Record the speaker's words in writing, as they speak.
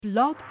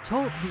Blog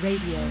Talk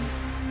Radio.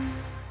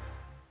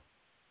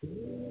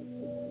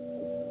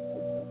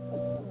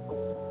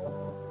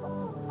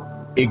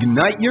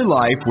 Ignite your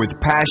life with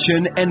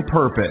passion and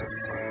purpose.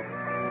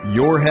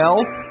 Your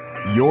health,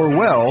 your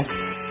wealth,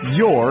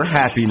 your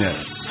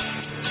happiness.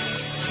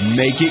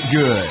 Make it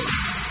good.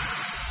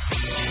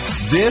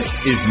 This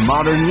is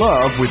Modern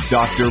Love with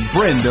Dr.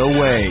 Brenda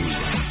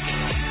Wade.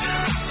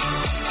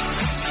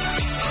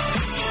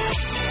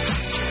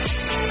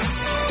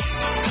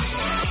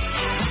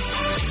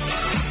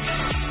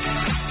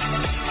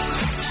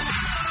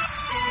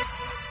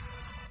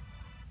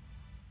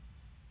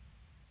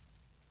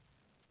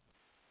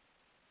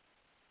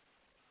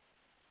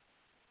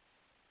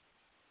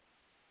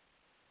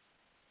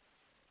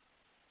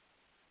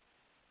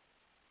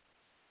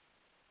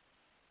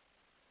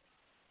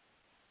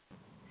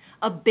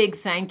 A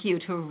big thank you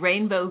to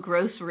Rainbow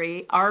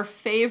Grocery, our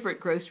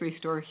favorite grocery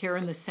store here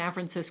in the San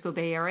Francisco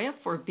Bay Area,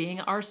 for being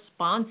our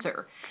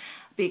sponsor,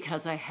 because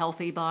a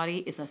healthy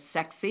body is a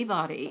sexy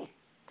body.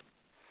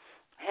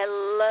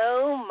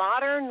 Hello,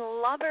 modern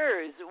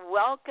lovers.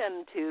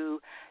 Welcome to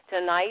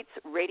tonight's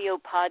radio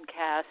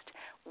podcast,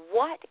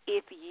 What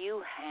If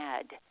You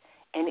Had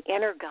an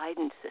Inner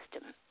Guidance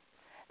System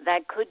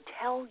that could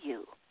tell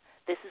you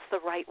this is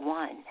the right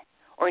one,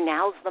 or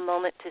now's the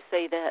moment to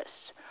say this,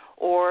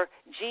 or,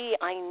 gee,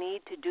 I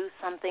need to do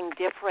something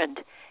different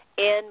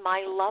in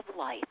my love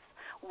life.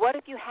 What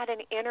if you had an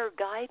inner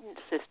guidance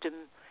system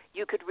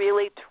you could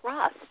really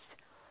trust?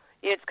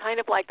 It's kind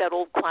of like that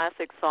old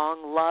classic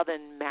song, Love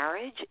and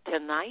Marriage.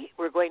 Tonight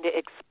we're going to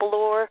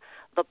explore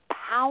the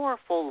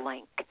powerful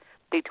link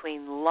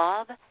between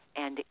love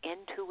and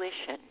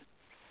intuition.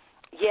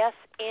 Yes,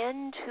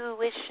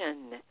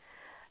 intuition.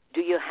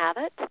 Do you have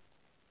it?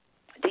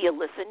 Do you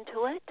listen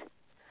to it?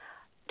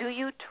 Do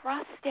you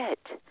trust it?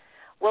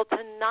 Well,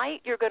 tonight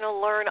you're going to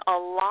learn a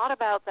lot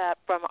about that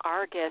from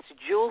our guest,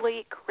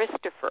 Julie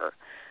Christopher,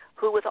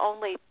 who with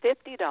only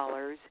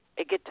 $50,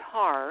 a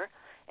guitar,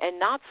 and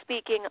not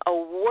speaking a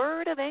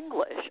word of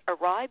English,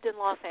 arrived in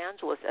Los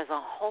Angeles as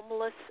a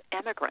homeless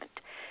immigrant.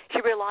 She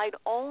relied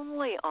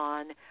only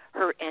on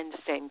her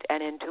instinct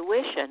and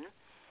intuition,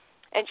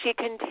 and she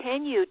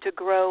continued to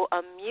grow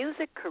a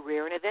music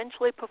career and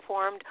eventually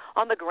performed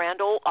on the Grand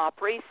Ole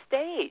Opry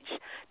stage.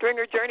 During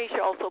her journey, she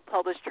also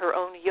published her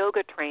own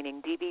yoga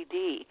training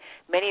DVD.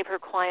 Many of her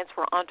clients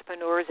were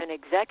entrepreneurs and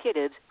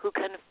executives who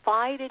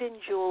confided in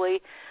Julie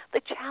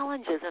the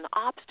challenges and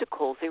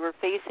obstacles they were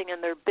facing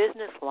in their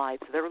business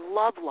lives, their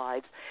love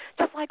lives,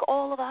 just like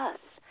all of us.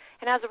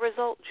 And as a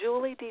result,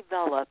 Julie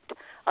developed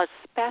a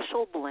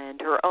special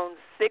blend, her own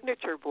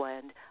signature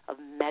blend of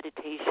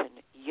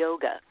meditation,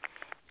 yoga,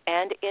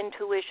 and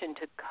intuition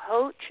to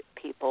coach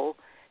people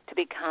to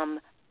become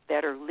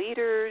better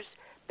leaders,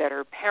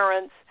 better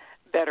parents,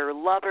 better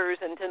lovers.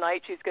 And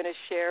tonight she's going to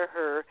share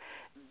her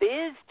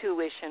biz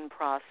tuition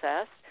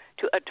process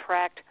to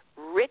attract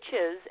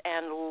riches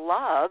and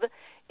love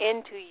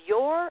into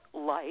your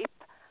life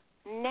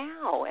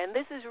now. And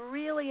this is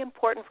really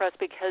important for us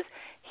because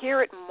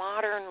here at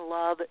Modern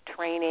Love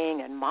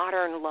Training and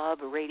Modern Love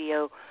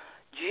Radio,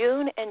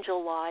 June and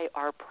July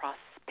are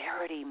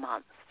prosperity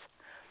months.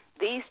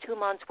 These 2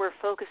 months we're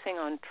focusing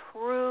on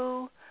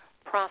true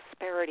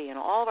prosperity in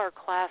all of our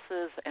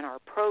classes and our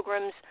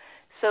programs.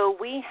 So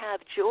we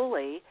have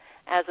Julie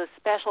as a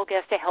special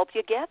guest to help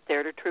you get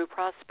there to true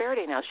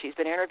prosperity. Now, she's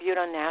been interviewed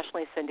on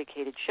nationally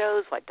syndicated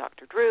shows like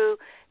Dr. Drew,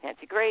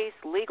 Nancy Grace,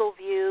 Legal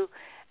View,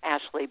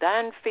 Ashley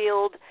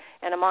Banfield,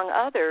 and among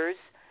others.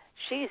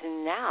 She's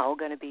now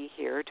going to be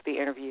here to be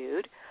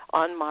interviewed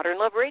on Modern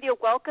Love Radio.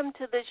 Welcome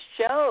to the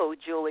show,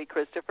 Julie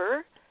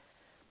Christopher.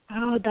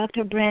 Oh,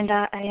 Dr.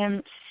 Brenda, I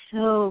am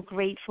so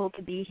grateful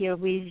to be here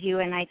with you,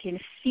 and I can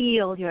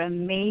feel your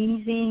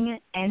amazing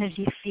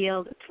energy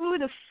field through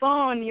the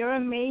phone. You're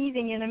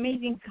amazing, an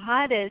amazing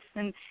goddess,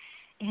 and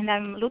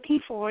I'm looking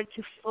forward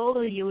to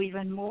follow you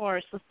even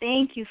more. So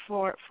thank you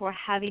for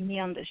having me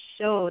on the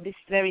show, this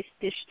very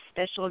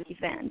special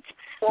event.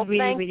 Well, really,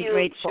 thank really you,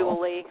 grateful.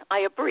 Julie. I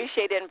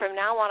appreciate it, and from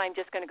now on I'm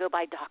just going to go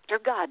by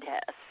Dr.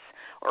 Goddess.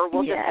 Or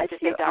we'll just have to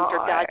say Dr.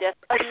 Goddess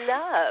of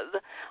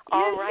Love.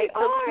 All right.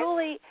 So,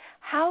 Julie,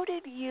 how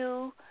did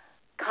you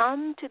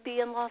come to be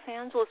in Los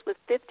Angeles with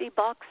 $50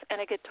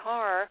 and a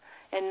guitar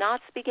and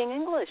not speaking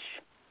English?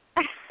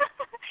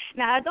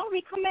 Now, I don't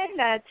recommend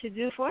that to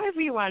do for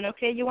everyone,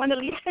 okay? You want to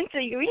listen to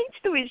your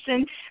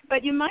intuition,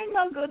 but you might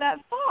not go that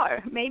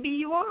far. Maybe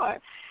you are.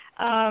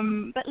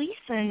 But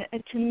listen,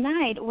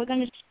 tonight we're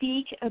going to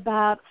speak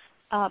about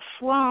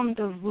from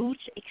the root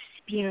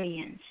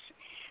experience.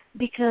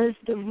 Because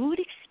the root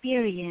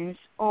experience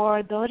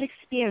or those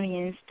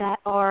experience that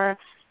are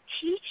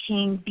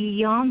teaching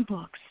beyond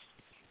books,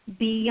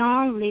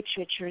 beyond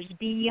literatures,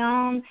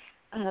 beyond,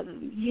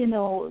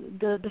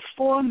 the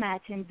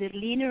format and the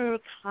linear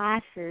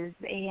classes.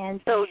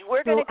 And so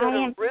we're going to go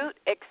to root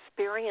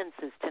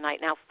experiences tonight.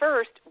 Now,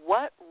 first,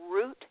 what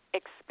root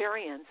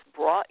experience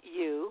brought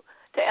you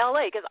to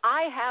L.A.? Because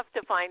I have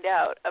to find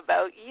out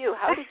about you.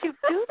 How did you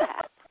do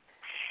that?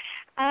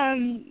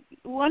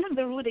 one of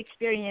the root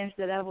experience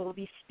that I will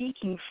be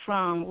speaking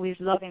from with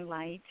Love and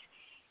Light,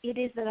 it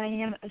is that I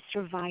am a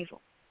survivor.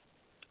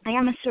 I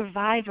am a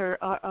survivor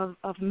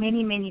of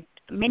many, many,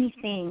 many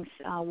things.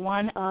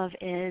 One of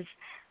is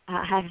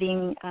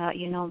having,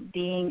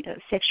 being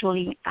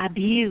sexually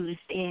abused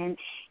and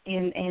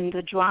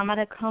the drama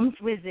that comes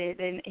with it,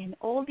 and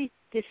all these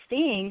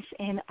things,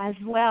 and as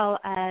well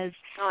as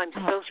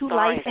two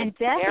life and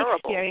death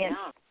experience.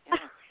 Yeah.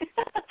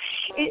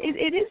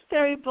 It is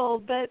terrible,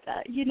 but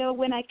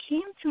when I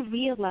came to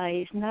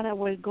realize, now that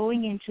we're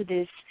going into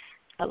this,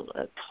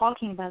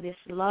 talking about this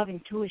love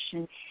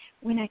intuition,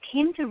 when I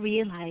came to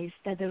realize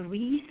that the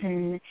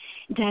reason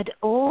that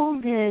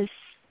all this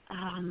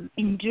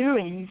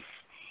endurance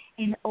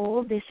and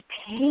all this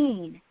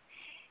pain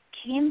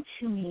came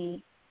to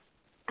me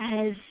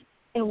as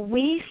a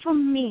way for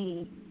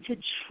me to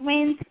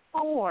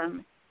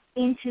transform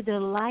into the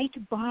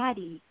light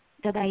body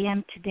that I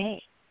am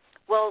today.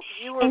 Well,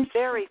 you are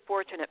very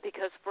fortunate,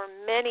 because for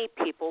many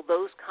people,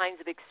 those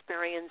kinds of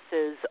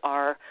experiences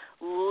are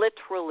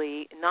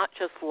literally not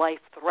just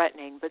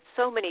life-threatening, but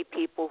so many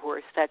people who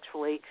are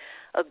sexually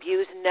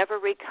abused never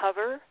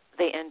recover.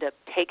 They end up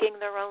taking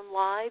their own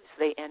lives.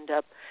 They end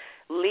up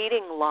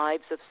leading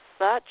lives of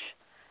such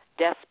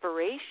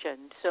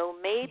desperation. So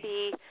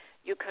maybe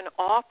you can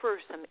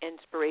offer some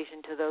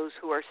inspiration to those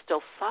who are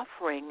still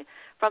suffering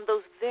from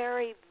those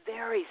very,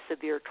 very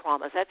severe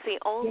traumas. That's the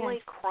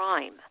only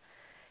crime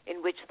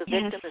in which the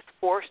victim is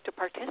forced to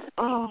participate.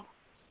 Oh,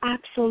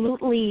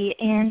 absolutely.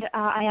 And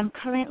I am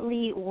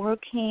currently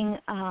working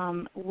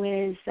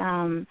with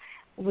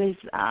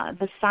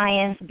the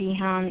science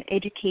behind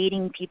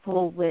educating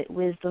people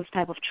with those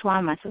type of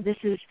trauma. So this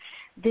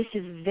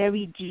is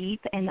very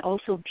deep and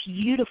also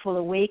beautiful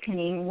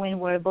awakening when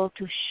we're able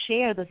to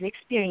share those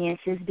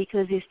experiences,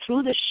 because it's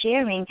through the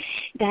sharing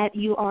that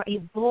we are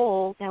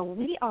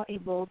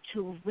able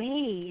to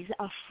raise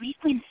a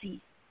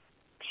frequency.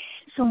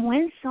 So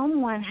when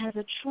someone has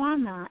a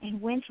trauma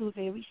and went through a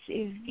very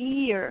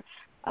severe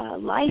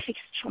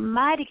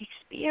traumatic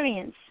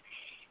experience,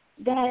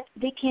 that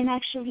they can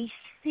actually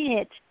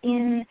sit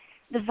in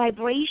the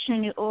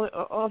vibration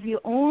of your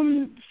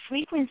own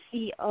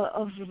frequency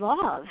of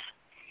love.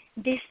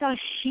 They start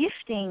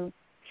shifting.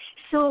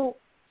 So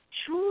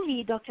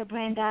truly, Dr.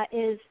 Brenda,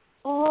 is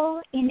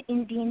all in the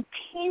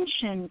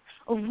intention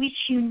of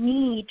which you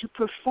need to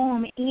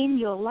perform in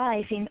your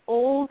life, in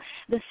all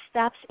the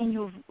steps in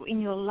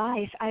your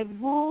life. I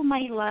rule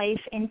my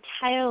life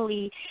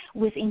entirely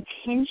with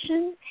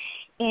intention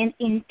and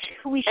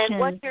intuition. And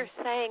what you're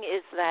saying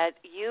is that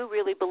you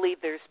really believe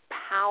there's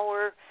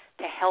power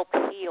to help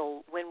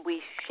heal when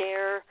we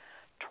share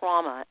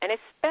trauma, and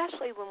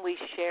especially when we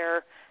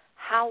share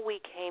how we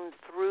came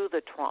through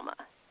the trauma.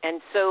 And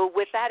so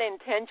with that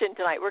intention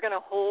tonight, we're going to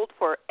hold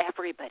for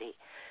everybody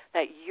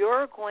that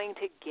you're going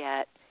to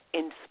get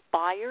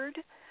inspired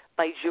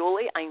by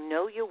Julie. I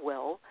know you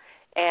will.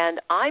 And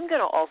I'm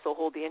going to also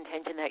hold the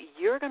intention that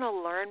you're going to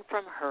learn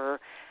from her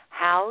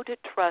how to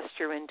trust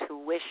your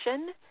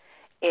intuition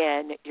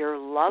in your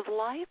love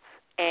life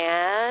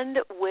and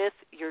with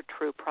your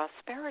true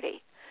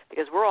prosperity,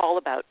 because we're all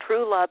about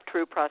true love,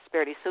 true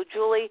prosperity. So,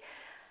 Julie,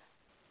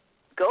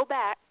 go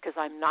back, because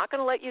I'm not going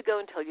to let you go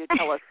until you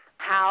tell us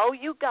how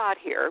you got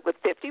here with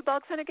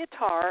 $50 and a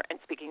guitar and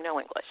speaking no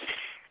English.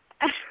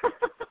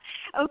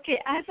 Okay,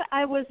 as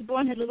I was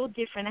born a little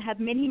different. I had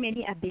many,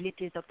 many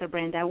abilities, Dr.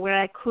 Brenda,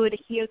 where I could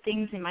hear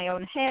things in my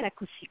own head. I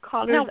could see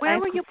colors. Now, where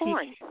were you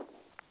born?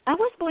 I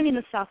was born in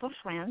the south of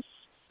France,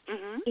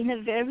 in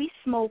a very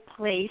small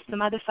place. As a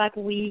matter of fact,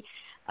 we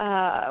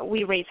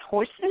raised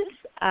horses.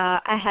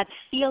 I had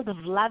field of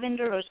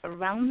lavender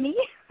around me.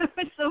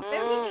 So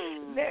very,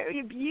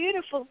 very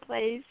beautiful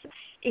place.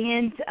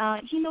 And,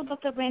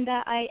 Dr.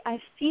 Brenda, I've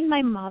seen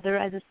my mother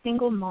as a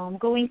single mom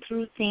going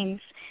through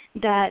things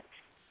that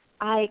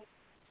I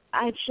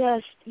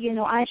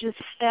just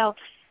felt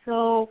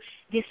so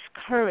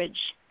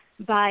discouraged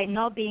by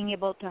not being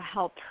able to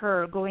help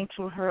her going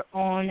through her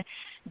own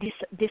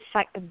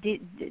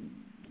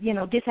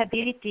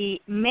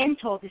disability,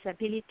 mental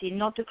disability,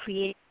 not to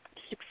create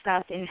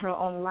success in her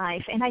own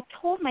life. And I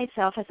told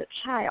myself as a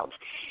child,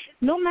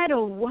 no matter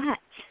what,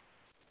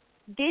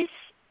 this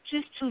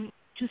just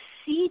to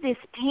see this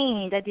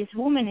pain that this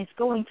woman is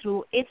going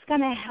through, it's going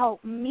to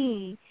help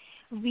me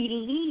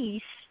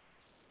release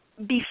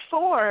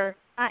before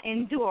I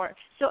endure.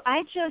 So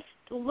I just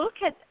look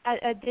at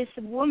this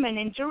woman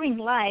enduring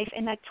life,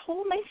 and I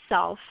told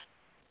myself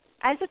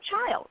as a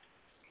child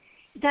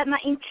that my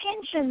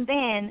intention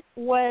then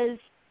was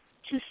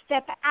to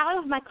step out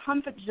of my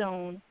comfort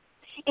zone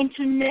and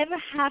to never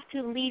have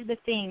to leave the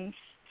things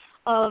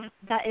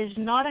that is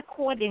not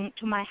according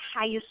to my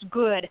highest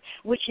good,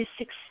 which is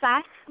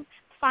success,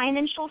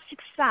 financial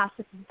success.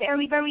 It's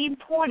very, very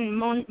important.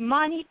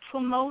 Money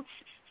promotes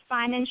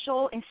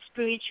financial and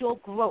spiritual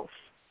growth,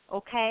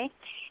 okay?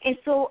 And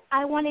so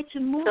I wanted to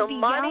move beyond that. So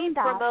money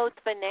promotes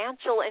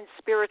financial and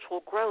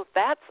spiritual growth.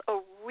 That's a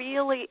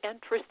really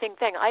interesting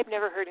thing. I've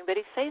never heard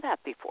anybody say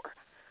that before.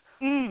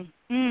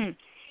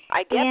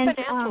 I get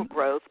financial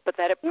growth, but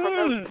that it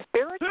promotes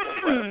spiritual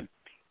growth.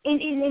 And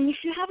if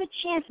you have a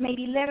chance,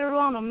 maybe later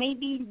on, or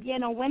maybe,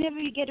 whenever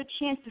you get a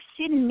chance to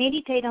sit and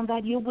meditate on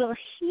that, you will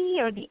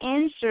hear the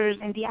answers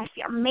and the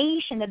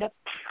affirmation and the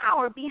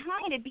power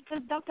behind it. Because,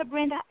 Dr.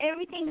 Brenda,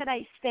 everything that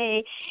I say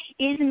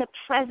is in the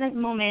present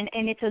moment,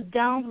 and it's a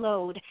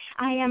download.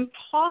 I am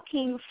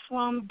talking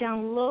from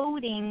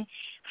downloading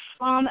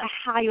from a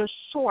higher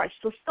source.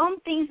 So some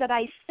things that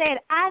I said,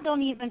 I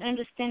don't even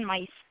understand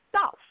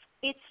myself.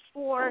 It's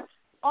for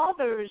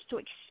others to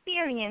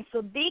experience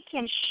so they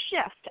can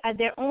shift at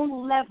their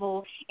own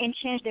level and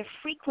change their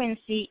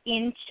frequency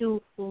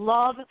into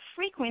love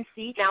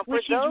frequency, now,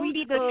 which is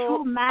really the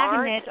true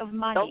magnet of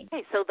money.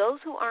 Okay, so those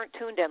who aren't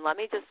tuned in, let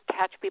me just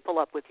catch people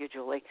up with you,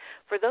 Julie.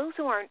 For those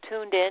who aren't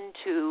tuned in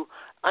to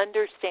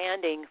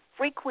understanding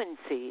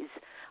frequencies,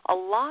 a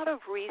lot of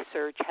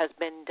research has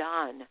been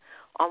done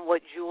on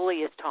what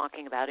Julie is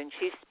talking about, and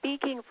she's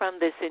speaking from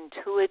this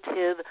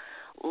intuitive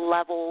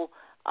level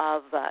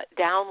of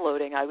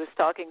downloading. I was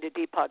talking to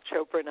Deepak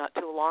Chopra not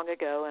too long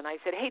ago, and I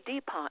said, hey,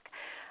 Deepak,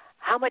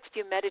 how much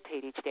do you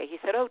meditate each day? He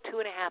said, 2.5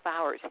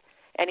 hours.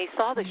 And he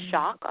saw the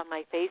shock on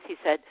my face. He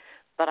said,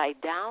 but I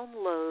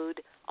download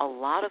a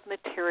lot of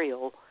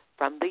material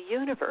from the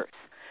universe.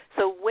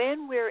 So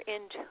when we're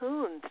in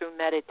tune through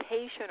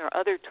meditation or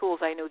other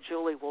tools I know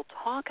Julie will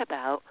talk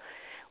about,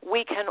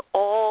 we can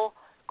all,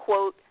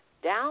 quote,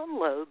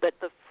 download, but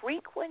the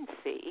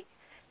frequency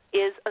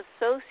is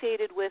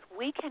associated with,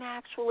 we can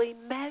actually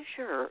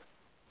measure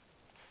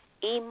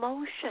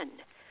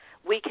emotion.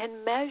 We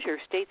can measure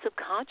states of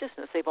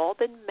consciousness. They've all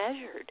been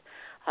measured.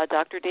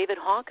 Dr. David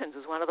Hawkins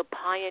was one of the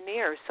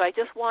pioneers. So I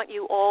just want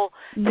you all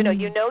to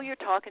know, you're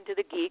talking to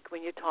the geek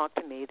when you talk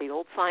to me. The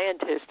old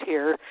scientist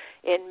here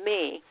in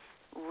me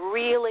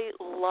really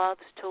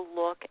loves to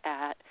look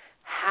at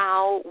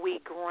how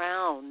we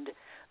ground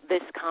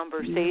this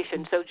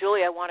conversation. So,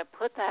 Julie, I want to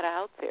put that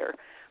out there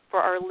for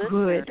our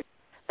listeners.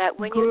 That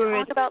when you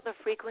talk about the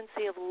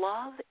frequency of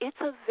love, it's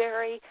a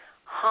very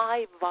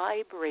high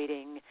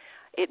vibrating.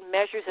 It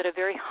measures at a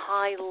very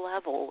high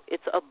level.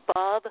 It's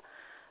above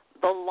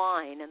the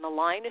line, and the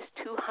line is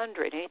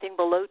 200. Anything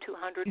below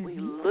 200, we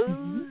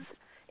lose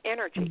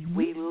energy.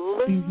 We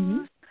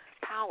lose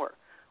power.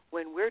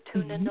 When we're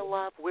tuned into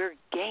love, we're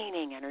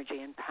gaining energy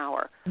and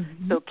power.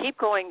 So keep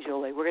going,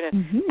 Julie. We're going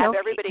to have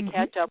everybody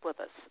catch up with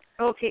us.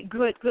 Okay,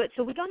 good.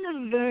 So we're going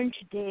to learn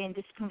today in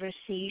this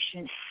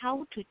conversation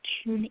how to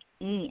tune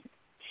in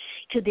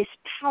to this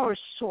power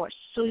source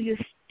so you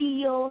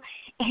feel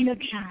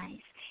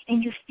energized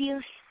and you feel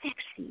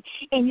sexy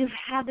and you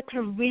have the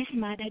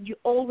charisma that you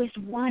always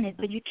wanted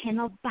but you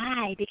cannot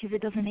buy because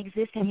it doesn't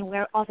exist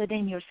anywhere other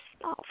than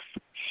yourself.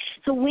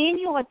 So when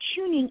you are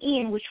tuning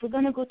in, which we're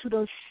going to go to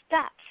those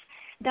steps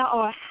that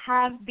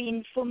have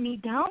been, for me,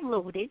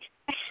 downloaded.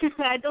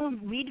 I don't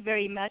read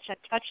very much. I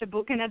touch a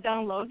book and I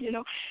download,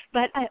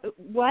 But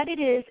what it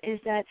is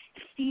that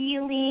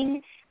feeling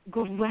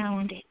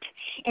grounded.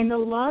 And a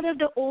lot of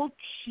the old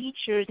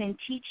teachers and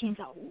teachings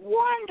are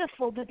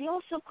wonderful, but they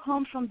also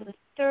come from the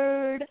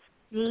third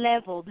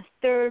level,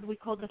 we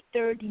call the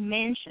third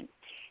dimension.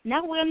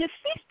 Now we're in the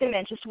fifth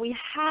dimension, so we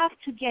have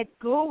to get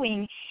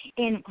going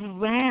and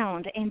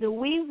ground. And the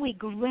way we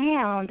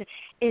ground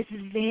is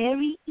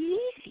very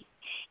easy.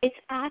 It's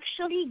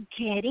actually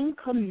getting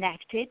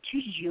connected to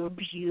your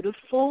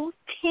beautiful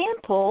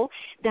temple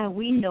that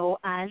we know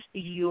as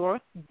your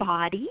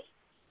body,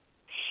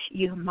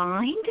 your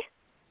mind,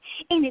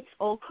 and it's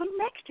all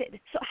connected.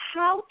 So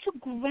how to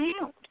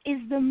ground is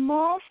the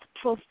most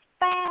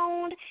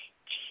profound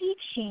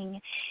teaching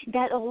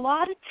that a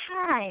lot of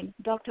time,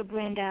 Dr.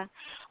 Brenda,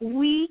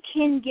 we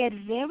can get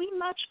very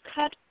much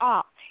cut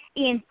off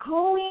in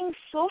going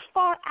so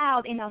far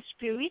out in our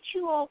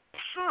spiritual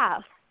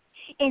path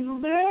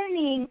and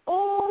learning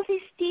all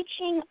this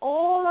teaching,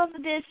 all of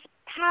this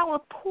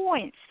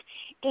PowerPoints,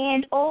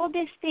 and all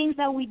these things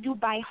that we do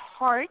by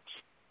heart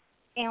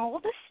and all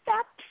the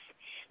steps,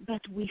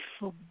 but we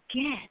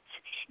forget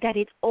that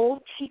it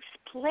all takes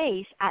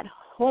place at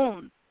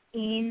home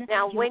in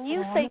Now, your when you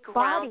own say body.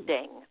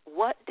 grounding,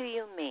 what do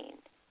you mean?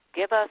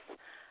 Give us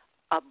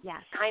a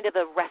kind of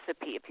a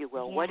recipe, if you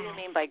will. Yes. What do you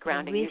mean by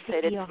grounding? You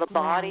said it's the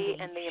body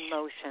and the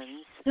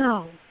emotions.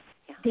 So,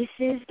 this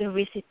is the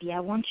recipe. I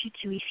want you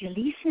to, if you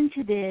listen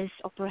to this,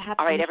 or perhaps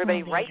all right, everybody,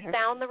 later, write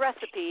down the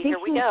recipe. Here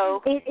we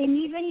go. And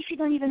even if you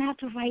don't even have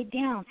to write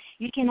down,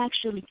 you can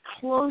actually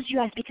close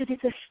your eyes because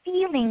it's a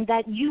feeling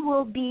that you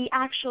will be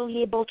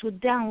actually able to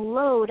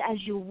download as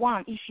you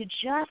want. If you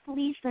just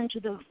listen to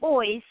the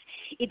voice,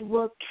 it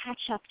will catch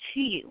up to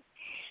you.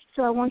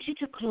 So I want you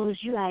to close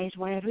your eyes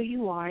wherever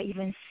you are,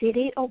 even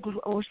seated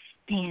or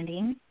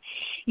standing.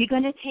 You're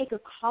going to take a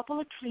couple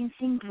of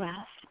cleansing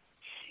breaths.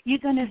 You're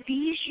going to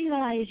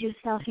visualize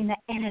yourself in the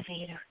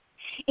elevator.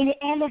 In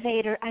the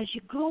elevator, as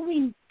you're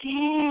going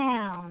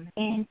down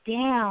and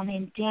down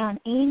and down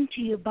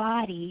into your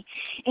body,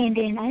 and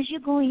then as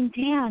you're going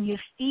down, you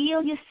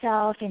feel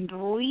yourself and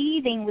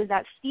breathing with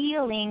that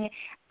feeling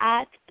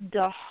at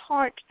the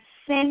heart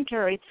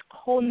center. It's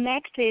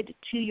connected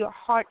to your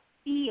heart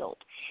field.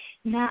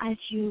 Now, as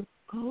you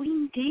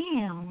going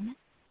down,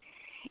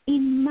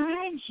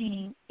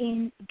 imagine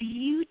a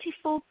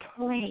beautiful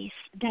place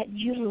that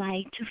you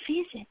like to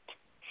visit.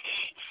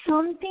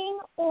 Something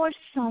or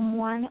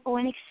someone or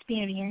an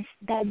experience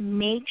that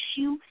makes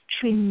you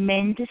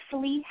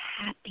tremendously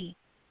happy.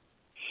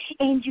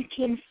 And you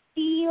can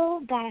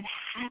feel that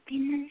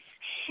happiness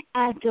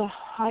at the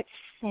heart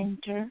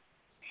center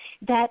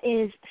that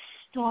is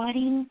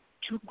starting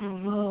to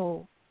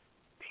grow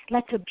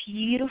like a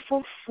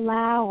beautiful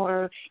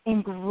flower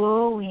and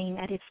growing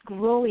at its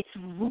roots,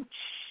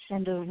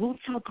 and the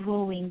roots are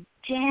growing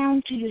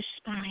down to your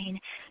spine,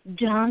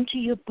 down to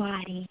your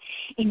body,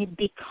 and it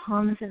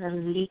becomes a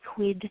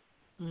liquid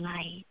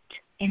light.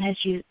 And as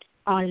you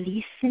are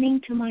listening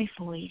to my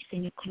voice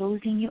and you're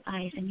closing your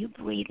eyes and you're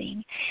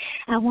breathing,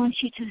 I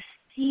want you to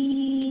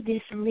see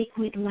this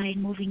liquid light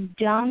moving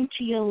down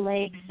to your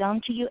legs,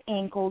 down to your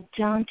ankle,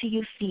 down to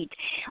your feet,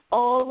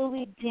 all the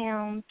way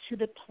down to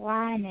the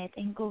planet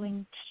and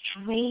going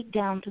straight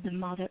down to the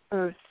Mother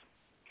Earth.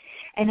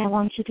 And I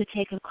want you to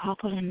take a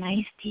couple of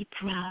nice deep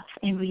breaths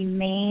and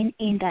remain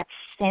in that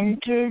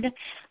centered,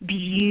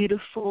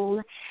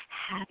 beautiful,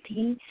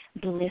 happy,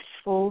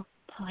 blissful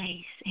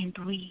place and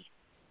breathe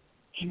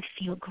and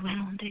feel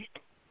grounded.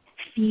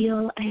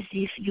 Feel as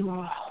if you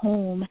are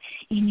home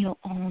in your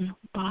own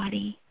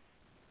body.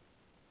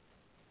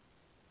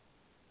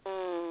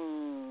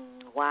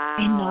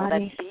 Wow,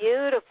 that's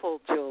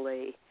beautiful,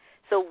 Julie.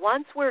 So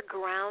once we're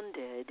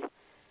grounded,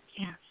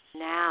 yes,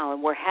 now,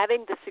 and we're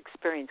having this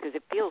experience because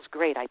it feels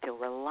great. I feel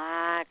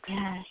relaxed.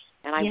 Yes.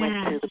 And I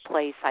went to the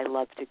place I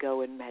love to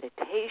go in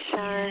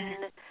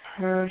meditation. Yes.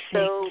 Perfect.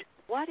 So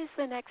what is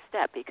the next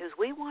step? Because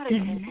we want to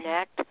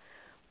connect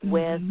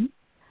with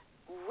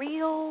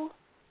real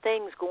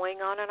things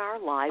going on in our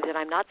lives, and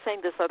I'm not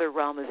saying this other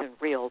realm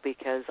isn't real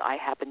because I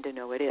happen to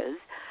know it is.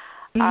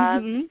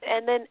 And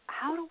then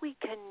how do we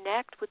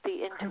connect with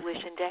the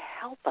intuition to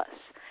help us?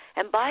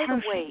 And by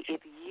the way, if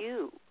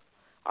you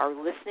are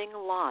listening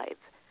live,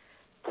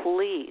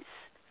 please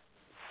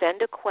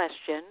send a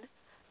question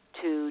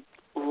to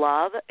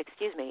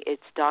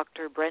it's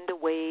Dr. Brenda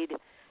Wade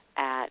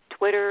at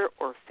Twitter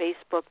or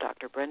Facebook,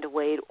 Dr. Brenda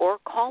Wade, or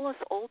call us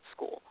old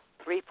school,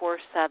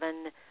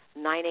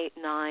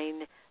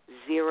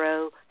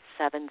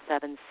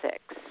 347-989-0776.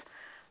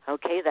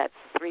 Okay, that's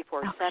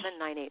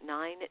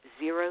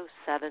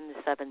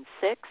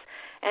 347-989-0776.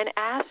 And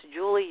ask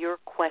Julie your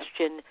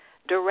question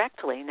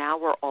directly. Now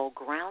we're all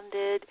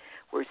grounded,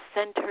 we're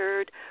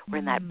centered, we're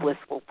in that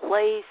blissful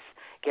place.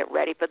 Get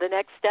ready for the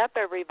next step,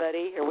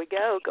 everybody. Here we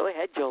go. Go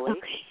ahead, Julie.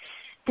 Okay.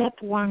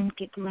 Step 1,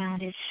 get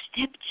grounded.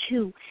 Step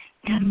 2,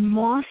 the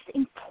most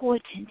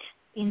important,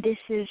 and this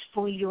is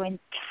for your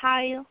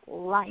entire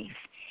life,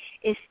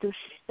 is to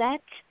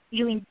set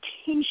your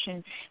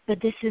intention. But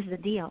this is the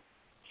deal.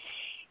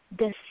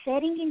 The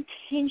setting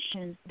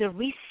intention, the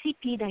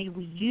recipe that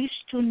we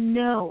used to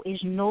know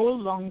is no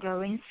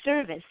longer in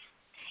service.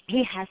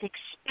 It has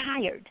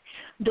expired.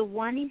 The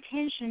one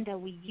intention that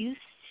we used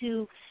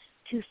to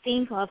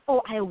think of,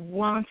 I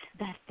want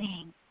that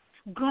thing.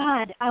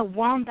 God, I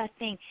want that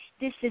thing.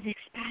 This is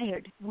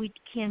expired. We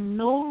can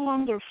no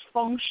longer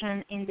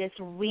function in this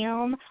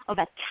realm of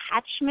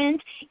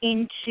attachment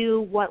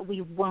into what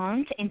we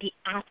want and the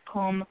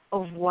outcome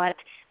of what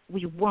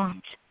we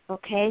want.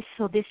 Okay,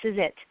 so this is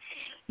it.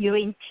 Your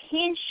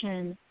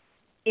intention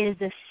is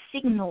the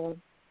signal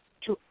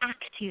to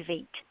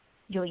activate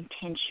your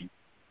intention.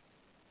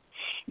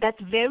 That's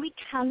very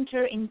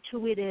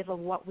counterintuitive of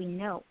what we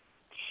know.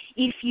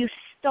 If you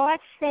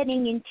start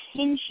setting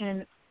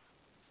intention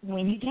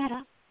when you get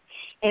up,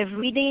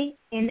 every day,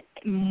 in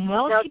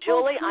multiple now,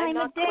 Julie, times I'm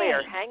not a day.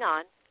 clear. Hang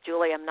on.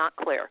 Julie, I'm not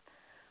clear.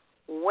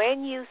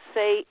 When you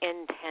say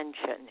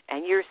intention,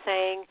 and you're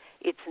saying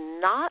it's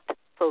not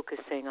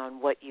focusing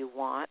on what you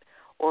want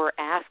or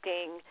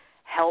asking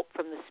help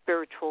from the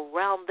spiritual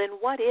realm, then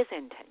what is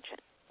intention?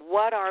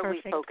 What are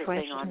we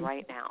focusing on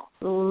right now?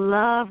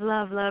 Love.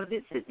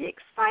 This is the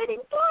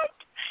exciting part.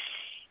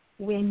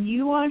 When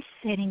you are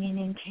setting an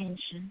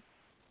intention,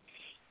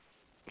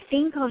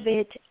 think of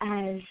it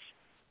as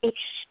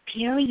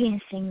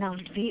experiencing. Now,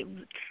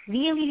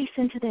 really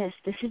listen to this.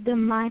 This is the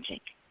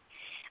magic.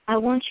 I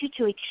want you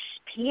to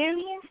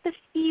experience the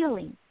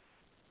feeling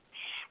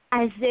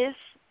as if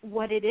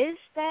what it is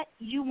that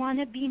you want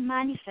to be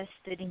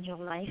manifested in your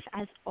life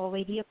has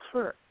already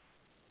occurred.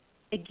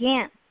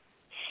 Again,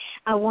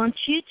 I want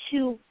you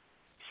to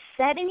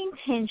set an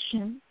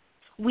intention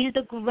with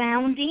the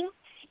grounding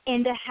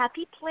and the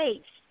happy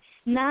place.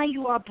 Now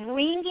you are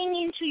bringing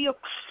into your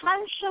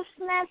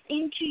consciousness,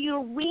 into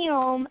your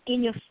realm,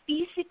 in your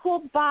physical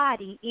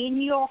body,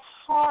 in your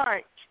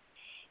heart,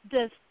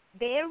 the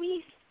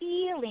very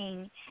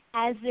feeling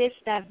as if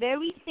that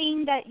very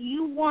thing that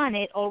you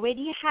wanted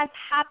already has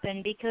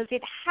happened, because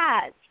it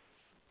has.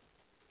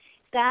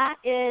 That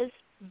is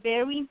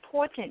very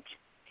important,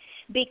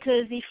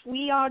 because if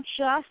we are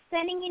just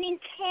setting an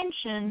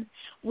intention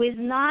with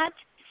not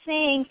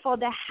saying for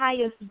the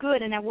highest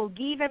good, and I will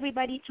give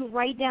everybody to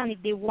write down,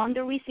 if they want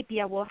the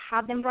recipe, I will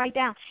have them write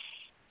down.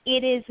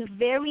 it is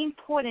very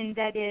important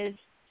that is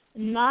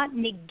not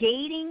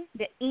negating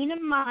the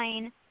inner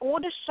mind or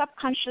the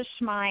subconscious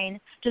mind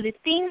to the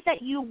things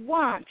that you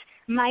want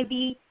might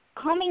be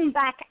coming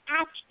back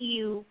at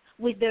you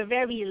with the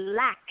very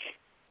lack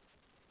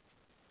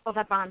of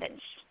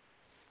abundance.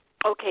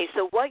 Okay,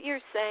 so what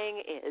you're saying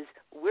is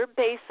we're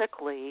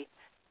basically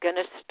going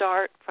to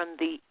start from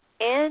the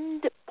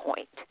end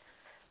point,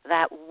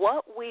 that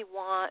what we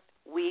want,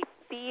 we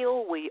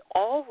feel we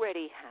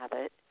already have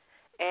it,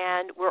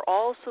 and we're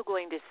also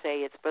going to say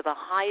it's for the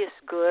highest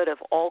good of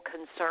all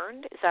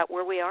concerned. Is that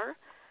where we are?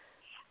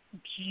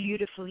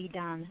 Beautifully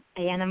done.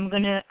 And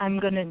I'm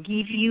gonna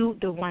give you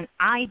the one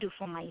I do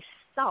for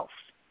myself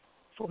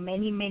for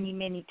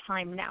many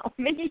time now,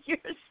 many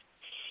years.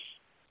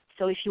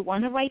 So if you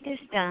want to write this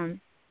down,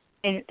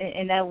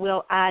 and I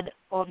will add,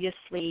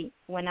 obviously,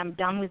 when I'm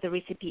done with the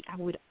recipe, I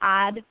would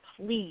add,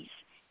 please,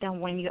 that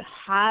when you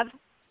have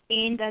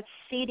in that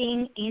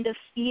sitting, in the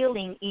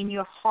feeling, in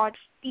your heart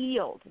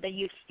field, that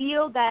you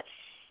feel that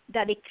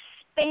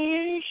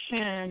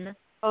expansion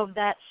of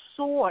that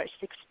source,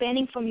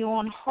 expanding from your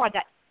own heart,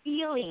 that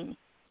feeling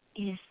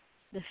is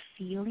the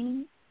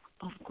feeling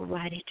of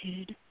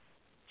gratitude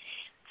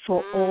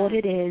for all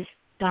it is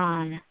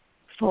done,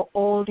 for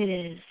all it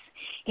is.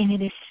 And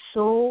it is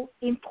so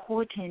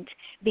important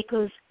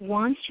because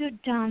once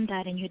you've done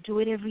that and you do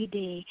it every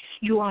day,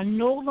 you are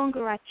no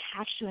longer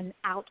attached to an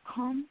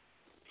outcome.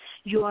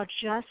 You are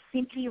just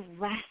simply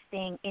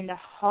resting in the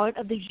heart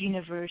of the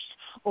universe,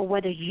 or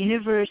what the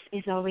universe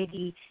is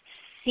already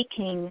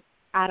seeking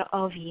out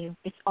of you.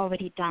 It's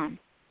already done.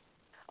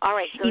 All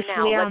right, so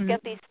now let's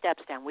get these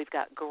steps down. We've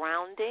got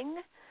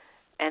grounding,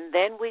 and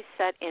then we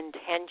set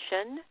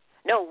intention.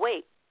 No,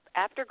 wait.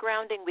 After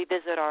grounding, we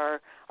visit our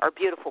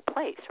beautiful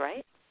place,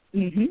 right?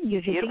 Mm-hmm.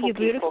 You visit your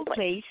beautiful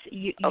place.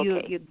 You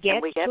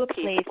get to a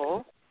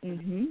peaceful. Place.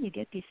 Mm-hmm. You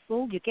get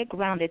peaceful. You get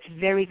grounded. It's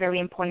very, very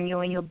important.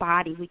 You're in your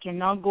body. We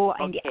cannot go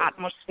in the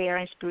atmosphere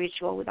and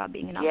spiritual without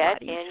being in our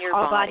body. Get in your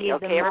our body.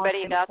 Okay,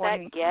 everybody got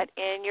that? Get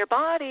in your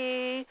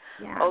body.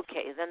 Yes.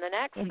 Okay, then the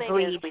next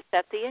thing is we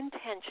set the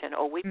intention.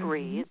 Oh, we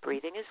breathe.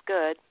 Breathing is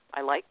good.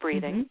 I like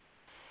breathing.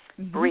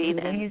 Breathe,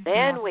 and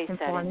then we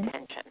set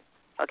intention.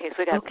 Okay, so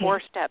we got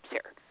 4 steps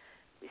here.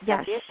 We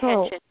set the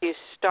intention. You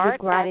start at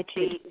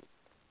the...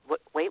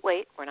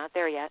 Wait, we're not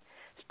there yet.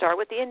 Start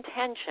with the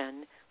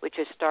intention, which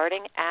is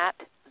starting at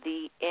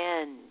the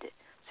end.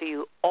 So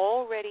you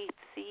already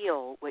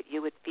feel what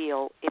you would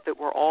feel if it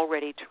were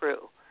already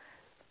true.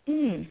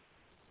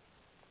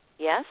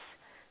 Yes?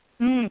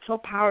 So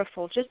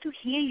powerful. Just to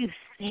hear you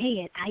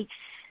say it, I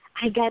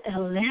get a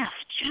laugh.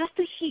 Just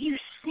to hear you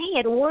say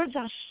it, words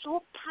are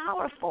so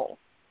powerful.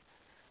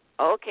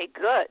 Okay,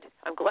 good.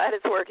 I'm glad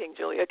it's working,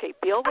 Julie. Okay,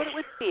 feel what it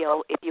would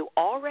feel if you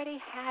already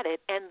had it.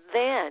 And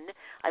then,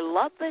 I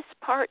love this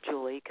part,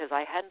 Julie, because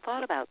I hadn't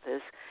thought about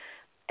this,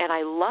 and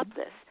I love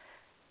this.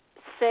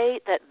 Say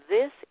that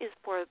this is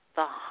for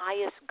the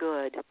highest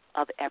good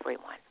of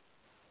everyone.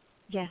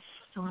 Yes,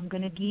 so I'm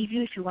going to give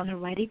you, if you want to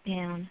write it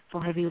down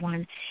for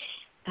everyone,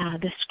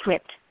 the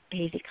script,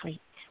 basically.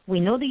 We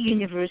know the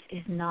universe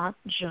is not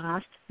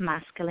just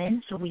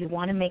masculine, so we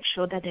want to make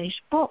sure that there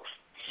is both.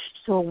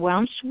 So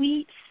once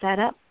we set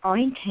up our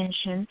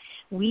intention,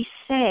 we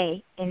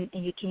say, and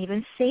you can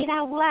even say it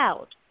out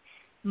loud,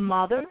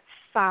 Mother,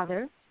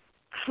 Father,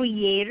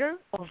 Creator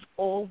of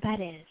all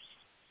that is.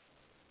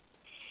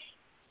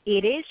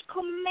 It is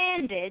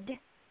commanded,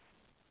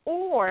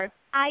 or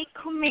I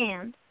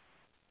command,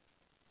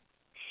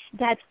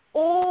 that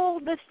all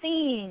the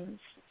things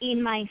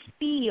in my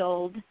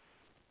field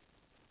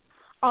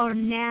are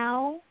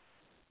now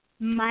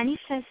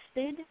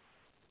manifested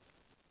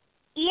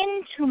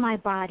into my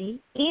body,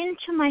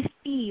 into my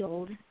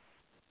field,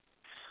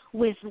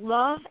 with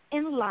love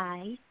and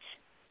light,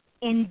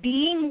 and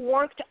being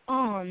worked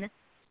on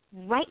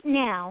right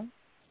now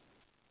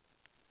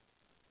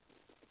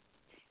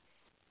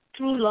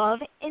through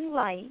love and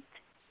light.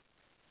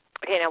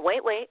 Okay, now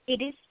wait.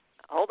 It is.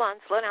 Hold on,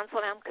 slow down,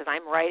 because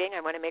I'm writing.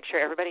 I want to make sure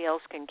everybody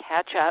else can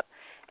catch up.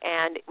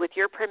 And with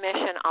your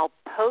permission, I'll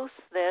post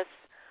this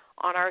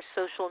on our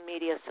social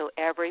media so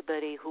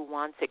everybody who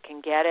wants it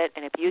can get it.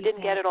 And if you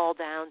didn't get it all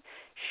down,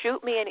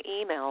 shoot me an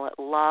email at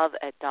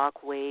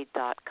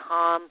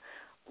love@docwade.com.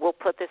 We'll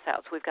put this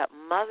out. So we've got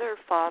Mother,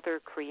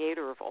 Father,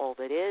 Creator of all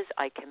that is.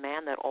 I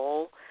command that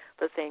all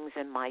the things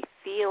in my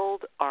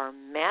field are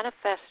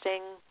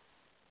manifesting.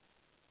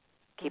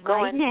 Keep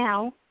going.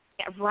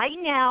 Right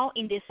now,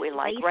 in this place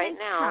and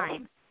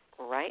time.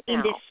 Right now.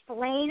 In this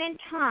plane and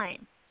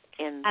time.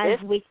 In this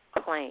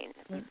plane.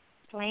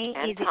 Plane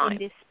and is time. In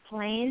this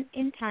plane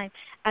in time,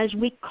 as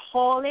we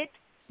call it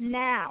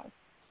now.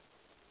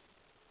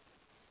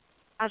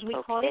 As we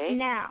call it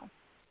now.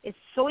 It's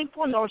so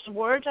important. Those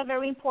words are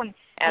very important.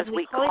 As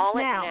we call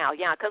it now.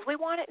 Yeah, because we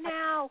want it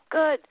now.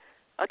 Good.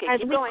 Okay, as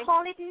keep we going.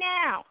 call it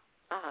now.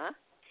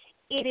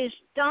 It is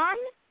done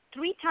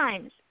 3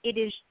 times. It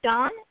is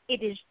done.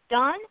 It is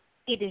done.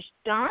 It is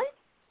done.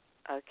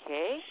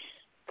 Okay.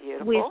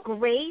 Beautiful. With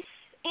grace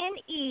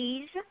and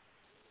ease.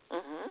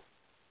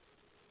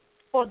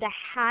 For the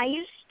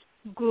highest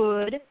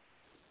good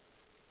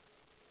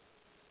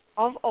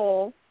of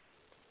all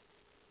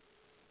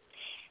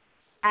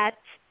at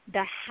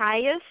the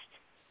highest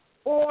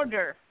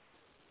order.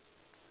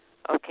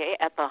 Okay,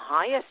 at the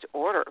highest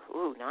order.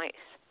 Ooh, nice.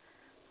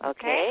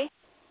 Okay.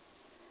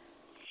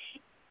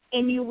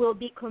 And you will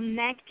be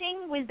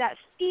connecting with that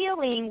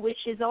feeling which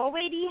is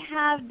already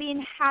have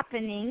been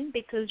happening,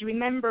 because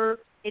remember,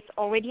 it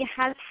already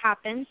has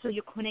happened, so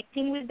you're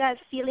connecting with that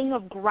feeling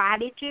of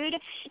gratitude.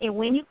 And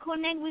when you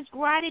connect with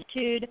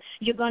gratitude,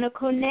 you're going to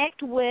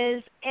connect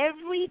with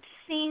every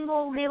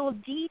single little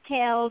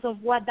details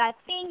of what that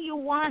thing you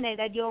wanted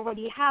that you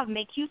already have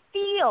make you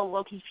feel.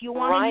 Look, if you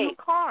want a new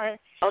car.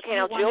 Okay,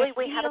 now, Julie,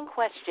 we have a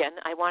question.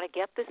 I want to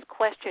get this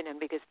question in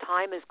because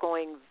time is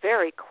going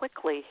very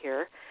quickly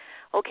here.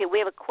 Okay, we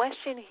have a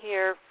question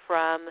here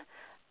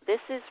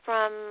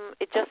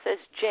it just says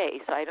Jay,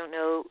 so I don't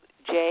know,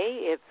 Jay,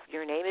 if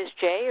your name is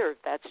Jay or if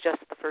that's just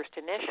the first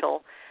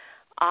initial.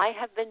 I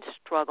have been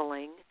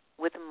struggling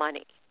with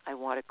money. I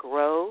want to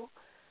grow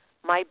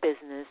my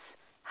business.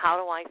 How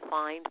do I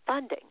find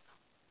funding?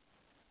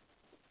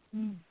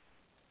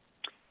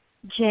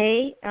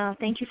 Jay,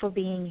 thank you for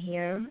being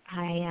here.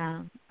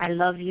 I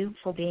love you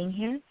for being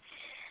here.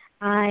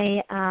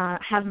 I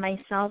have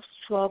myself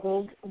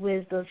struggled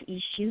with those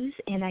issues,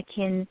 and I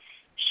can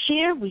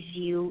share with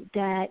you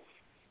that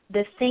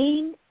the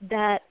thing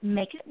that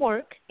makes it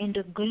work and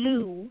the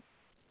glue,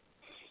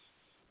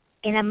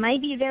 and it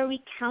might be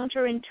very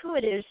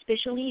counterintuitive,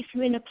 especially if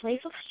you're in a place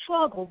of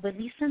struggle, but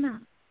listen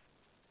up,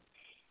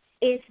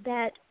 is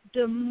that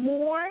the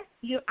more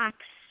you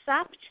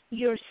accept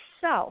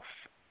yourself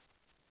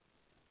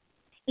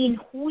in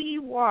who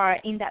you are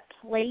in that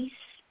place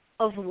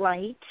of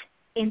light,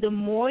 and the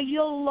more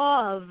you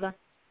love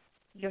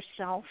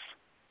yourself,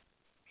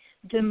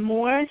 the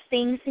more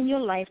things in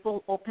your life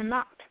will open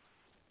up.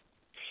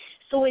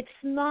 So it's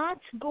not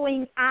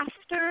going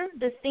after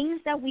the things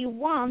that we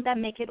want that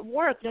make it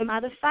work. As a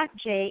matter of fact,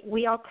 Jay,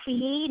 we are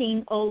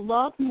creating a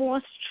lot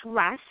more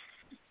stress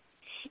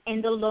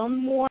and a lot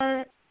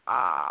more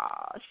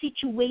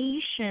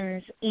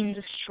situations in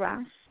the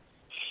stress.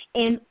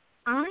 And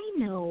I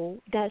know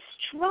that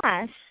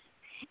stress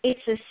is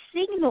a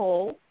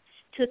signal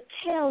to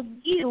tell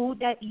you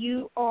that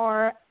you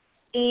are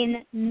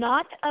in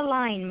not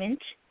alignment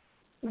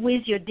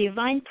with your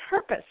divine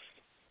purpose.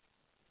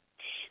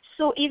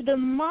 So if the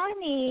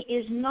money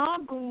is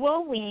not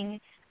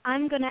growing,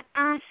 I'm going to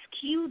ask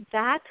you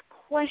that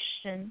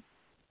question.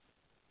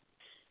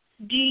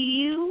 Do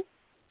you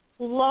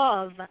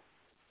love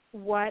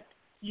what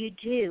you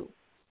do?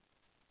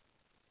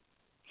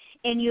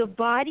 And your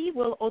body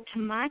will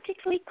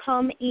automatically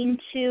come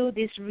into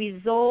this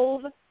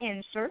resolve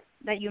answer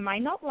that you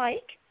might not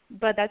like,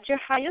 but that's your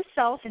higher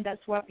self, and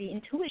that's what the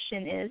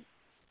intuition is.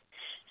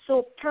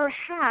 So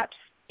perhaps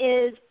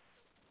is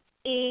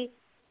a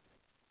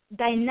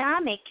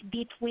dynamic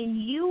between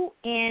you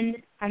and,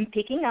 I'm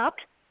picking up,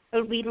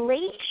 a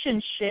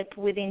relationship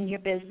within your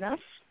business,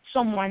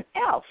 someone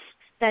else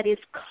that is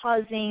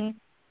causing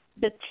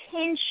the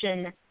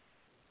tension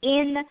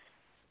in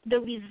the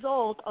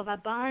result of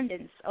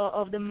abundance,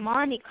 of the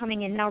money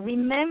coming in. Now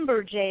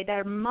remember, Jay,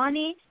 that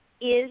money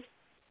is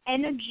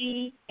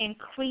energy and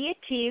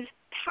creative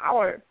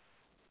power.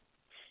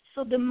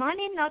 So the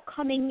money not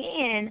coming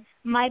in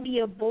might be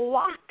a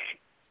block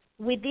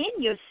within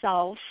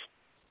yourself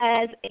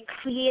as a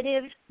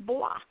creative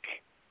block.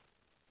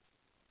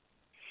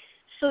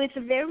 So it's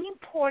very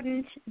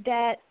important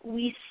that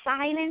we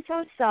silence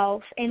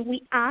ourselves and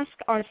we ask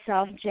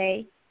ourselves,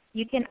 Jay,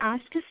 you can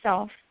ask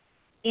yourself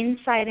in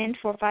silence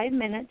for 5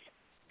 minutes,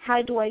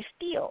 how do I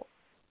feel?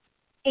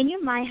 And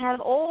you might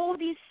have all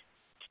these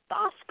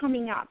thoughts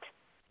coming up,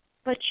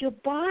 but your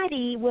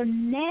body will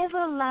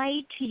never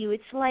lie to you.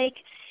 It's like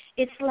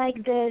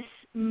this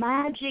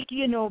magic,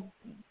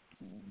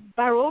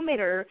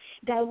 barometer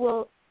that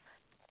will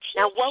teach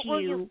you. Now, what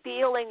will you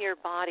feel in your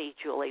body,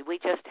 Julie? We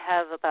just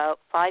have about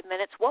 5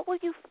 minutes. What will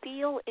you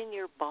feel in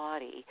your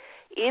body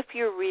if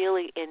you're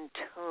really in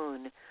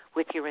tune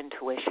with your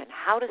intuition?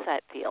 How does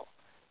that feel?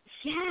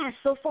 Yeah,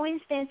 so for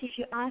instance, if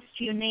you ask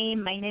your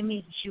name, my name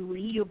is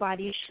Julie, your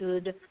body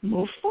should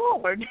move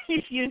forward.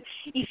 If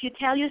you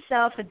tell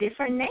yourself a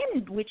different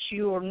name, which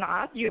you are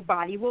not, your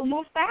body will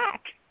move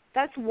back.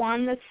 That's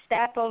one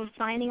step of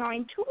finding our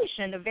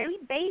intuition, a very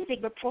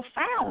basic but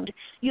profound.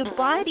 Your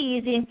body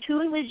is in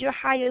tune with your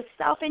higher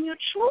self and your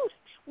truth.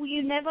 Will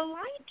you never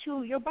lie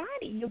to your body?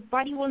 Your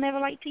body will never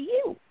lie to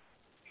you.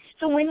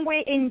 So when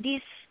we're in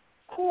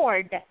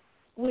discord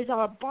with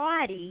our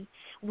body,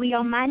 we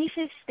are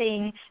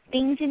manifesting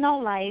things in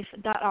our life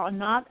that are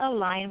not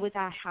aligned with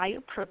our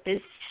higher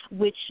purpose,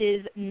 which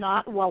is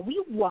not what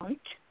we want,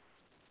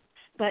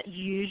 but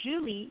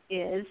usually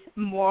is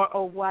more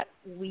of what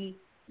we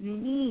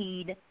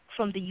need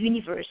from the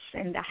universe,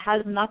 and that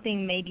has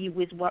nothing maybe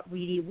with what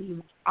really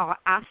we are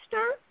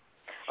after.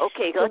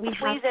 Okay, so let's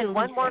squeeze in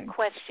one more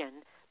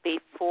question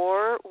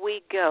before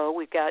we go.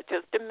 We've got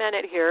just a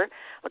minute here.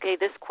 Okay,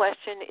 this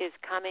question is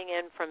coming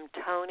in from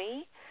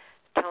Tony.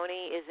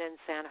 Tony is in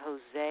San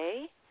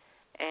Jose,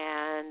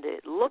 And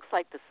it looks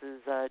like this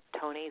is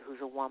Toni, who's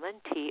a woman,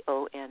 Toni,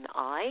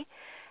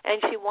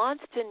 and she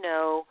wants to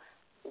know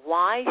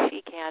why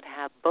she can't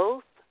have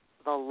both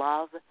the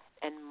love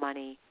and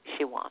money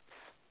she wants.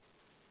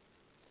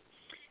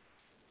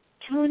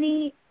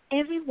 Toni,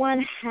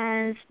 everyone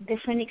has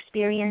different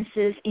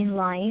experiences in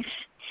life,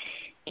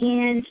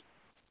 and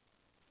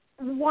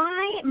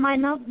why might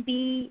not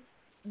be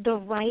the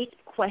right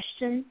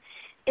question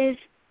is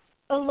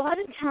a lot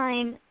of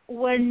time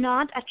we're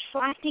not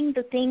attracting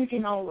the things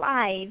in our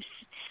lives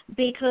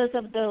because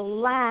of the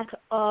lack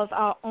of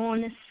our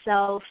own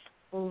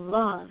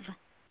self-love.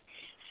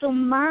 So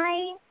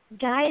my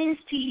guidance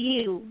to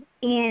you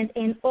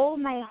and all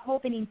my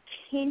hope and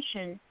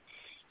intention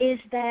is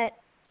that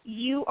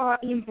you are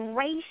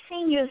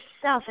embracing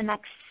yourself and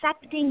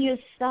accepting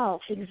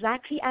yourself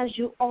exactly as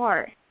you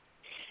are,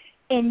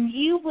 and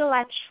you will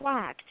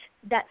attract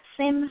that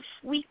same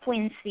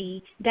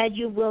frequency that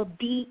you will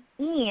be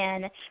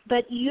in,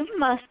 but you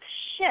must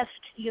shift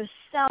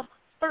yourself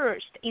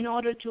first in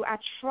order to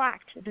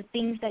attract the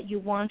things that you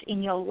want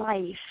in your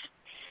life,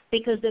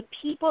 because the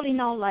people in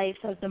our lives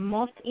are the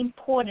most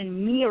important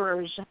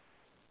mirrors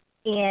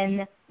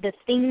in the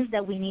things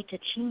that we need to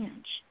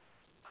change.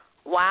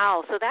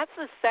 Wow, so that's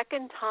the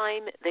second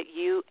time that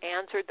you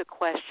answered the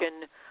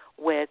question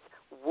with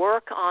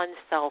work on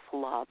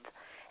self-love.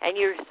 And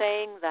you're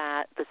saying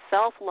that the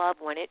self-love,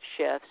 when it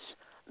shifts,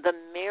 the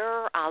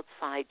mirror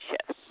outside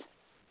shifts.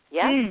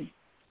 Yes?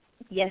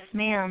 Yes,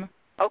 ma'am.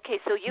 Okay,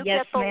 so you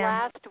Yes, get the ma'am.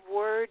 last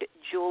word,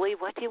 Julie.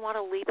 What do you want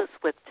to leave us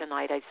with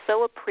tonight? I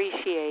so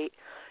appreciate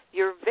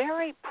your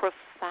very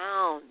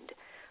profound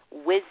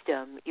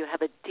wisdom. You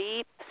have a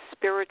deep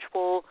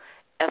spiritual,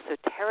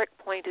 esoteric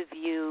point of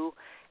view,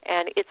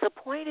 and it's a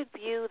point of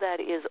view that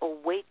is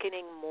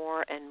awakening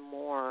more and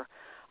more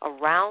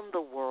around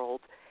the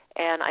world.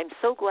 And I'm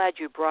so glad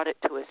you brought it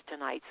to us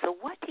tonight. So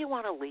what do you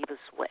want to leave us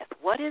with?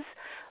 What is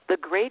the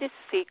greatest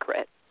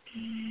secret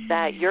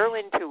that your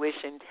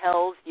intuition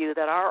tells you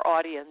that our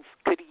audience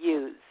could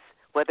use,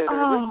 whether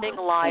they're listening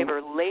live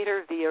or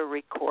later via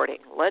recording?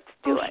 Let's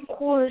do it.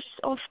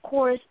 Of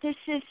course. This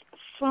is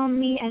from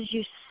me as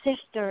your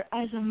sister,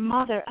 as a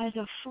mother, as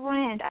a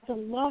friend, as a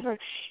lover,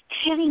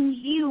 telling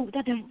you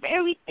that the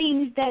very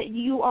things that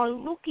you are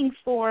looking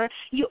for,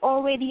 you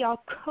already are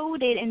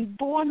coded and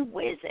born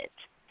with it.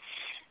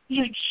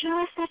 You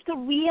just have to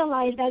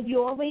realize that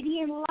you're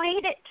already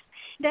enlightened,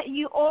 that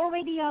you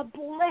already are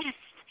blessed,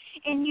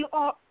 and you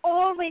are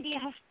already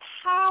have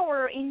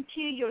power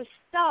into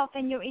yourself,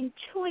 and your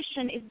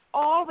intuition is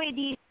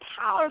already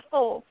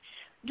powerful.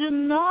 Do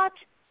not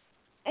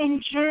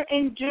endure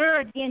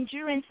the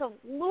endurance of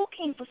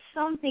looking for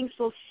something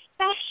so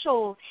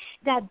special.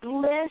 That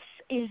bliss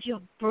is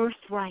your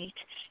birthright.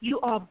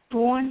 You are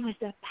born with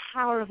the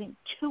power of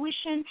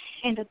intuition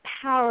and the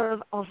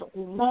power of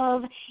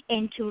love,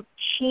 and to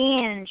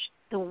change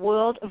the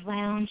world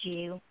around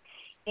you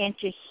and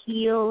to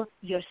heal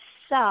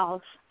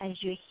yourself as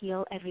you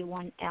heal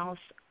everyone else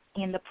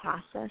in the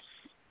process.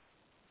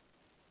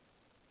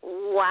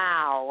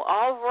 Wow.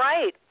 All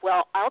right.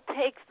 Well, I'll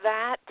take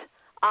that.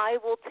 I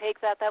will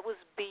take that. That was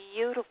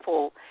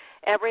beautiful.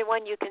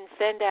 Everyone, you can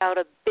send out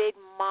a big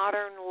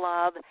modern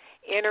love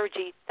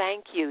energy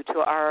thank you to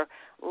our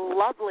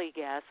lovely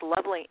guest,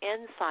 lovely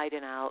inside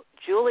and out,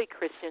 Julie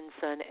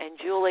Christensen. And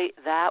Julie,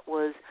 that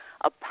was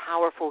a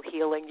powerful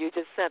healing you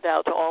just sent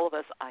out to all of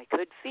us. I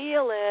could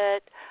feel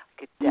it. I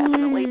could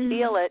definitely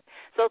feel it.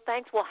 So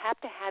thanks. We'll have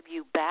to have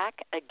you back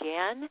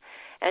again.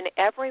 And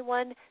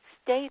everyone,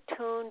 stay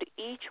tuned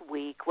each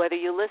week, whether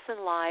you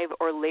listen live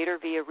or later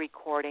via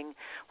recording,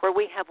 where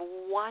we have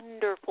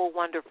wonderful,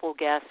 wonderful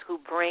guests who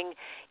bring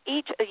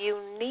each a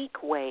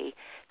unique way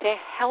to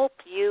help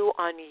you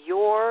on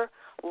your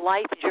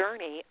life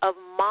journey of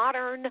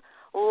modern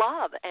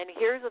love. And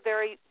here's a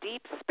very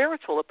deep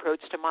spiritual approach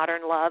to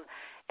modern love,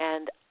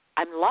 and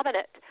I'm loving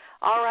it.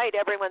 All right,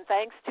 everyone,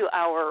 thanks to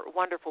our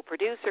wonderful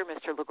producer,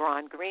 Mr.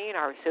 LeGrand Green,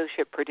 our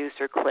associate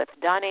producer, Cliff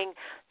Dunning.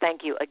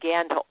 Thank you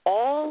again to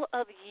all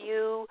of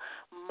you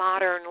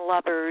modern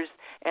lovers,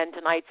 and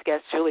tonight's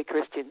guest, Julie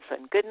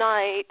Christensen. Good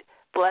night.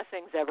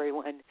 Blessings,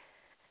 everyone.